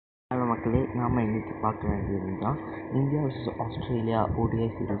மக்களே, நாம் இன்றைக்கி பார்க்க வேண்டியது தான் India vs Australia ODI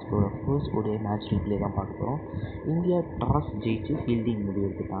சீரீஸோட first ODI match replay தான் பார்க்க போகிறோம். இந்தியா டாஸ் ஜெயிச்சு ஃபீல்டிங் முடிவு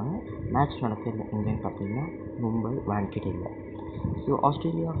எடுத்துட்டாங்க. மேட்ச் நடக்கிறது எங்கேன்னு பார்த்தீங்கன்னா Mumbai வான்கெடேயில். So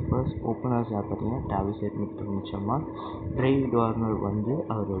Australia first openers யார் பார்த்தீங்கன்னா டிராவிஸ் ஹெட் மற்றும் மிச் மார்ஷ். டேவிட் வார்னர் வந்து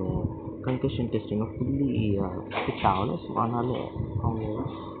அவரோட கன்கஷன் டெஸ்டிங்கை ஃபுல்லி ஃபிட் ஆகலை. ஸோ அதனால் அவங்க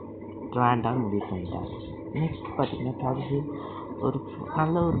வேண்டான்னு முடிவு பண்ணிட்டாங்க. நெக்ஸ்ட் பார்த்தீங்கன்னா டிராவிஸ் ஹெட் ஒரு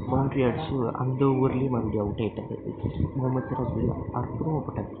நல்ல ஒரு பவுண்ட்ரி அடித்து அந்த ஓவர்லேயும் மறுபடியும் அவுட் ஆகிட்டார். முகமது சிராஜ்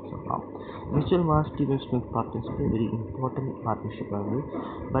அற்புதமாக சொல்லலாம். மிச் Marsh Steven Smith partnership very important partnership ஆகுது.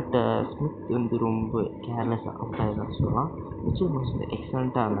 பட் ஸ்மித் வந்து ரொம்ப கேர்லெஸ்ஸாக அவுட் ஆகிதான் சொல்லலாம். மிச் மார்ஷ் வந்து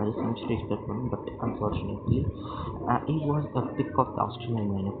எக்ஸலண்ட்டாக இருந்தார், சென்ச்சுரி எக்ஸ்பெக்ட் பண்ணோம். But unfortunately it was a big of the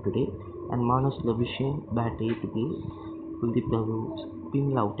Australian lineup today. And Manas லவிஷன் bad எய்த்துக்கு Kuldeep Yadav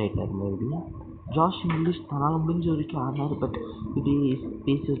ஸ்பின்னில் out ஆகிட்டார். மறுபடியும் ஜாஷ் இங்கிலீஷ் தன்னால் முடிஞ்ச வரைக்கும் ஆனார். பட் டுடே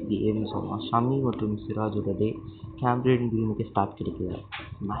பேசஸ் தி ஏன்னு சொல்லலாம். ஷமி மற்றும் சிராஜோட டே. கேம்ரன் கிரீனுக்கு ஸ்டார்ட் கிடைக்கல.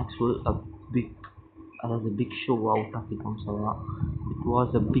 Maxwell big show out of the சொல்லலாம். It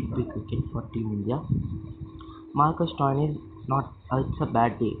was a big wicket for team India. Marcus Stoinis it's a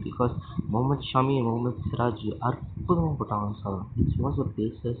bad day because Mohammed Shami Mohammed Siraj அற்புதமாக போட்டாங்கன்னு சொல்லலாம். இட்ஸ் வாஸ் அ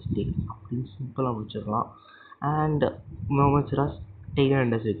பேசஸ் டே அப்படின்னு சிம்பிளாக முடிச்சிடலாம். அண்ட் முகமது சிராஜ் டெய்லர்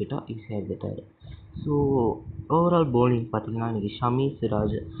அண்டர்ஸ் விக்கெட்டாக ஈஸியாக எடுத்துட்டார். ஸோ ஓவரால் பவுலிங் பார்த்தீங்கன்னா இன்றைக்கி ஷமி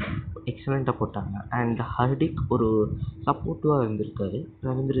சிராஜ் எக்ஸலண்ட்டாக போட்டாங்க. அண்ட் ஹர்டிக் ஒரு சப்போர்ட்டிவாக இருந்திருக்காரு.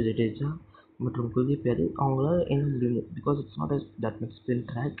 ரவீந்திர ஜடேஜா மற்றும் குல்தீப் யாதவ் அவங்களால என்ன முடியும், because it's not as that much spin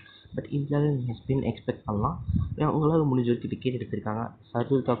track. But இந்தியாவில் நீங்கள் ஸ்பின் எக்ஸ்பெக்ட் பண்ணலாம். அவங்களால முடிஞ்ச வரைக்கும் விக்கெட் எடுத்திருக்காங்க.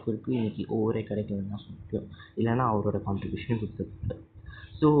 சர்துல் தாக்கூருக்கு இன்றைக்கி ஓவரே கிடைக்கலன்னு தான் சொல்லியும், இல்லைன்னா அவரோட கான்ட்ரிபியூஷன் கொடுத்துருக்கு.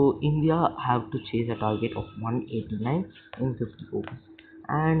 So India have to chase a target of 189 in 50 overs.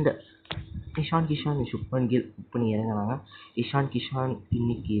 And Ishan Kisan Shubman Gill பண்ணி இறங்கினாங்க. இஷான் கிஷான்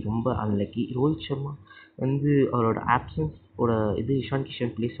இன்னைக்கு ரொம்ப அன்லக்கி. ரோஹித் சர்மா வந்து அவரோட ஆப்சன்ஸோட இஷான்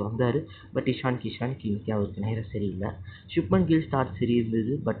கிஷான் பிளேஸ் வந்தார். பட் இஷான் கிஷானுக்கு இன்றைக்கி அவருக்கு நேரம் சரியில்லை. சுப்மன் கில் ஸ்டார்ட் சரி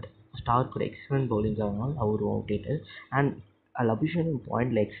இருந்தது. பட் ஸ்டார்ட் கூட எக்ஸலண்ட் பவுலிங் ஆனாலும் அவரும் அவுட் ஆகிட்டார். அண்ட் லபிஷன்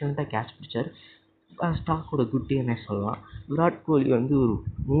பாயிண்டில் எக்ஸலண்ட்டாக கேட்ச் பிடிச்சார். ஸ்டாக்கோட குட் டேன்னே சொல்லலாம். விராட் கோலி வந்து ஒரு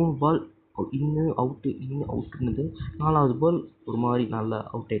 3 பால் இன்னும் அவுட்டுனது. 4வது பால் ஒரு மாதிரி நல்லா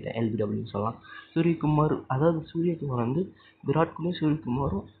அவுட் ஆகிட்டேன், எல்பிடபிள்யூன்னு சொல்லலாம். சூரியகுமார் வந்து விராட் கோலியும்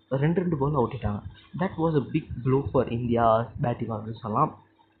சூரியகுமாரும் 2 பால் அவுட் ஆகிட்டாங்க. That was a big flow for India batting ஆர்டர்னு சொல்லலாம்.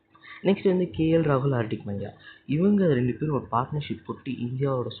 நெக்ஸ்ட் வந்து KL ராகுல் ஹார்திக் பாண்டியா. இவங்க 2 பேரும் ஒரு பார்ட்னர்ஷிப் போட்டு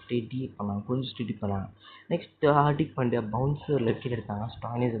இந்தியாவோட ஸ்டெடி பண்ணாங்க. நெக்ஸ்ட் ஹார்திக் பாண்டியா பவுன்சரில் விக்கெட் எடுத்தாங்க.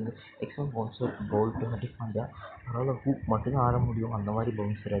 ஸ்டாய்னிஸ் வந்து excellent bouncer Pavul to Hardik Pandya. அதனால் ஹூக் மட்டும்தான் ஆட முடியும், அந்த மாதிரி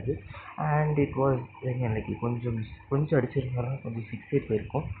பவுன்சர் அது. அண்ட் இட் வாஸ் எனக்கு கொஞ்சம் அடிச்சிருந்தாலும் கொஞ்சம் 6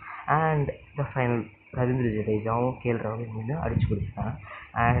 போயிருக்கும். And the final Ravindra ஜடேஜாவும் KL ராகுலும் வந்து அடிச்சு கொடுத்துட்டாங்க.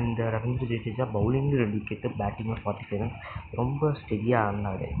 அண்ட் ரவீந்திர ஜடேஜா பவுலிங்கில் 2 விக்கெட்டு, பேட்டிங்கில் 47. ரொம்ப ஸ்டெடியாக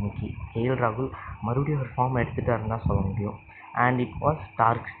ஆடினார் இன்னைக்கு. KL ராகுல் மறுபடியும் ஒரு ஃபார்ம் எடுத்துகிட்டாருன்னு தான் சொல்ல முடியும். And it was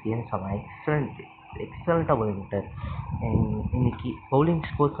storks game சொல்லலாம். எக்ஸலண்ட்டாக பவுலிங். இன்னைக்கு பவுலிங்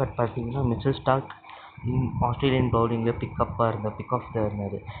ஸ்கோர் கார்டு பார்த்தீங்கன்னா Mitchell Stark Australian பவுலிங்கில் big of தான்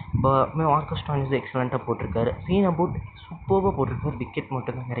இருந்தார். இப்போ மார்க்கஸ் ஸ்டாய்னிஸ் எக்ஸலண்ட்டாக போட்டிருக்காரு. சீன் அபவுட் சூப்பராக போட்டிருக்காரு. விக்கெட்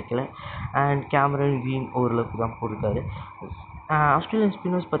மட்டும்தான் கிடைக்கல. அண்ட் கேமரன் கிரீன் ஓரளவுக்கு தான் போட்டிருக்காரு. ஆஸ்திரேலியன்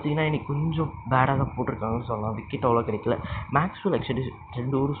ஸ்பின்னர்ஸ் பார்த்தீங்கன்னா இன்றைக்கி கொஞ்சம் பேடாக தான் போட்டிருக்காங்கன்னு சொல்லலாம். விக்கெட் அவ்வளோ கிடைக்கல. மேக்ஸ்வெல் ஆக்சுவலி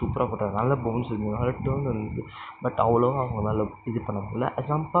 2 ஓவர் சூப்பராக போட்டாங்க. நல்ல பவுன்ஸ் இருந்தது, நல்ல டேர்ன் இருந்தது. பட் அவ்வளோ அவங்க நல்ல இது பண்ண முடியல.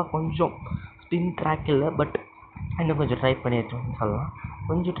 ஜம்பா கொஞ்சம் ஸ்பின் ட்ராக் இல்லை. பட் இன்னும் கொஞ்சம் ட்ரை பண்ணியிருக்கோம்னு சொல்லலாம்.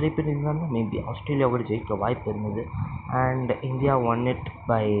 கொஞ்சம் ட்ரை பண்ணியிருந்தாங்கன்னா மேபி ஆஸ்திரேலியாவோட ஜெயிக்க வாய்ப்பு இருந்தது. And India won it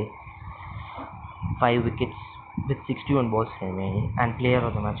by 5 wickets with 61 balls remaining. And player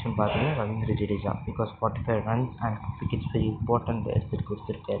of the match பார்த்தீங்கன்னா Ravindra Jadeja, because 45 runs and wickets very important எடுத்துகிட்டு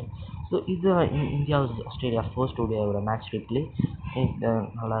கொடுத்துருக்காரு. ஸோ இது India Australia first ஓடியோட match reply.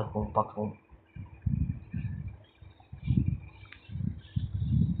 நல்லாயிருக்கும் பார்க்கவும்.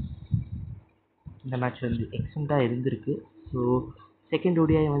 இந்த மேட்ச் வந்து எக்ஸலண்ட்டாக இருந்திருக்கு. ஸோ செகண்ட்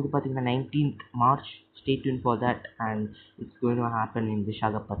ODI வந்து பார்த்தீங்கன்னா 19th March. Stay tuned for that, and it's going to happen in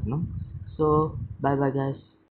Visakhapatnam. So bye guys.